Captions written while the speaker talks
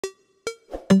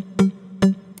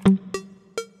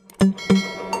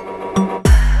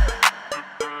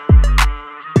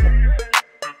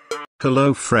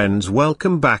Hello friends,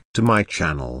 welcome back to my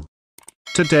channel.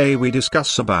 Today we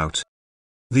discuss about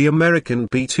the American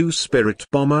B-2 Spirit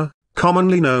bomber,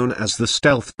 commonly known as the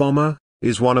stealth bomber,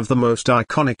 is one of the most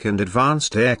iconic and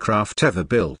advanced aircraft ever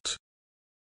built.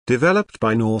 Developed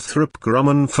by Northrop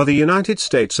Grumman for the United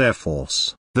States Air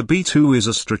Force, the B-2 is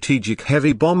a strategic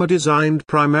heavy bomber designed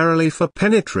primarily for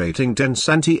penetrating dense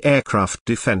anti-aircraft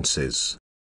defenses.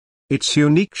 Its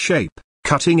unique shape,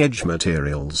 cutting-edge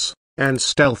materials, and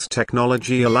stealth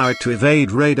technology allow it to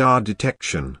evade radar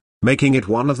detection, making it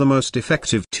one of the most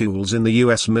effective tools in the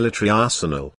U.S. military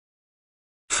arsenal.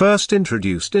 First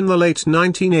introduced in the late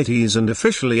 1980s and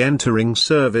officially entering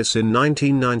service in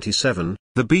 1997,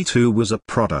 the B-2 was a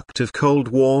product of Cold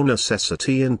War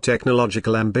necessity and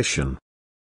technological ambition.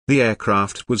 The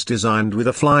aircraft was designed with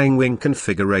a flying wing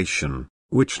configuration,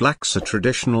 which lacks a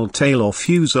traditional tail or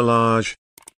fuselage.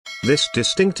 This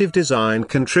distinctive design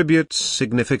contributes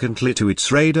significantly to its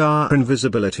radar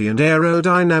invisibility and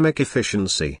aerodynamic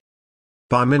efficiency.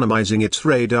 By minimizing its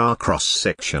radar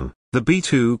cross-section, the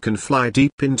B-2 can fly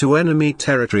deep into enemy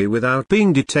territory without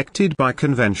being detected by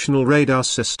conventional radar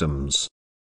systems.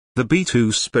 The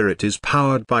B-2 Spirit is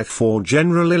powered by 4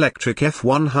 General Electric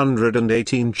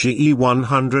F-118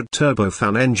 GE100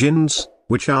 turbofan engines,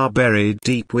 which are buried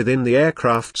deep within the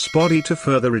aircraft's body to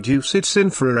further reduce its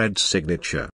infrared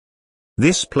signature.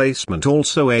 This placement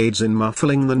also aids in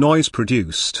muffling the noise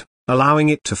produced, allowing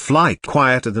it to fly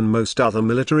quieter than most other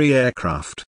military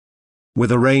aircraft.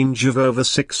 With a range of over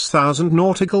 6,000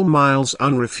 nautical miles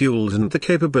unrefueled and the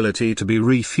capability to be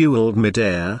refueled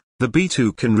mid-air, the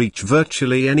B-2 can reach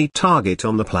virtually any target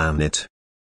on the planet.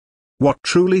 What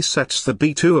truly sets the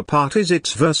B-2 apart is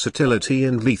its versatility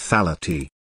and lethality.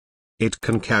 It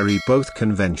can carry both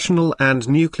conventional and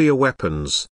nuclear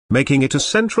weapons, making it a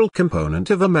central component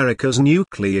of America's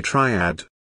nuclear triad.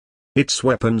 Its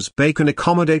weapons bay can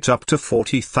accommodate up to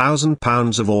 40,000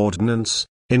 pounds of ordnance,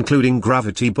 including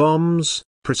gravity bombs,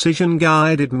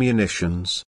 precision-guided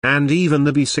munitions, and even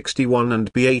the B-61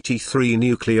 and B-83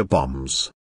 nuclear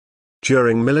bombs.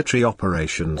 During military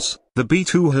operations, the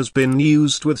B-2 has been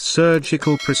used with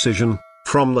surgical precision,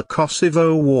 from the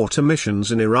Kosovo water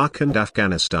missions in Iraq and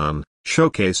Afghanistan,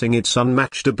 showcasing its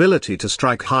unmatched ability to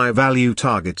strike high-value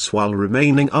targets while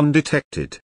remaining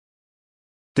undetected.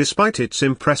 Despite its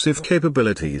impressive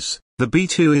capabilities, the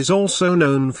B-2 is also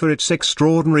known for its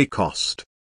extraordinary cost.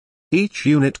 Each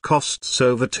unit costs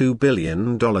over $2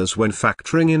 billion when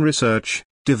factoring in research,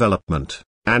 development,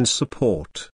 and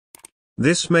support.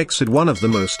 This makes it one of the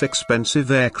most expensive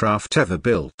aircraft ever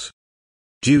built.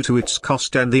 Due to its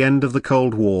cost and the end of the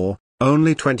Cold War,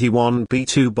 only 21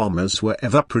 B-2 bombers were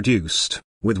ever produced,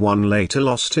 with one later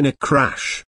lost in a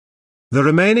crash. The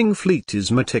remaining fleet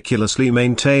is meticulously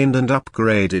maintained and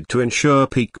upgraded to ensure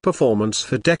peak performance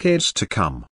for decades to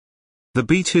come. The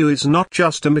B-2 is not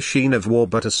just a machine of war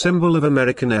but a symbol of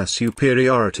American air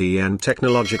superiority and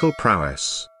technological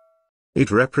prowess. It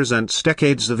represents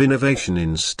decades of innovation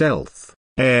in stealth,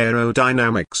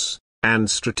 aerodynamics, and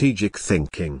strategic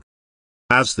thinking.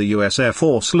 As the U.S. Air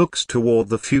Force looks toward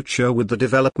the future with the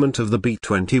development of the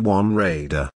B-21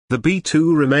 Raider, the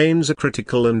B-2 remains a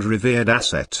critical and revered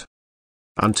asset.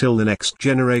 Until the next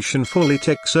generation fully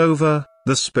takes over,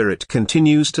 the Spirit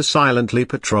continues to silently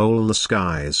patrol the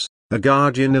skies, a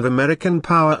guardian of American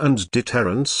power and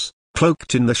deterrence,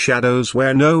 cloaked in the shadows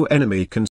where no enemy can